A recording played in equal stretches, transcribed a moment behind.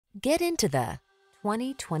Get into the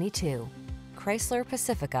 2022 Chrysler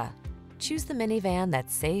Pacifica. Choose the minivan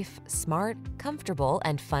that's safe, smart, comfortable,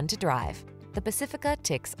 and fun to drive. The Pacifica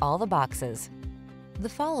ticks all the boxes. The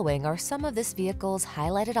following are some of this vehicle's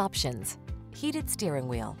highlighted options: heated steering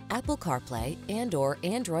wheel, Apple CarPlay and/or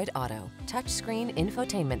Android Auto, touchscreen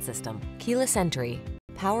infotainment system, keyless entry,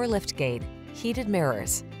 power liftgate, heated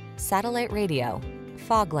mirrors, satellite radio,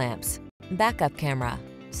 fog lamps, backup camera,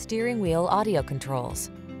 steering wheel audio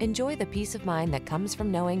controls. Enjoy the peace of mind that comes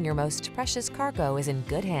from knowing your most precious cargo is in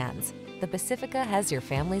good hands. The Pacifica has your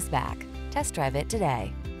family's back. Test drive it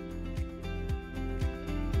today.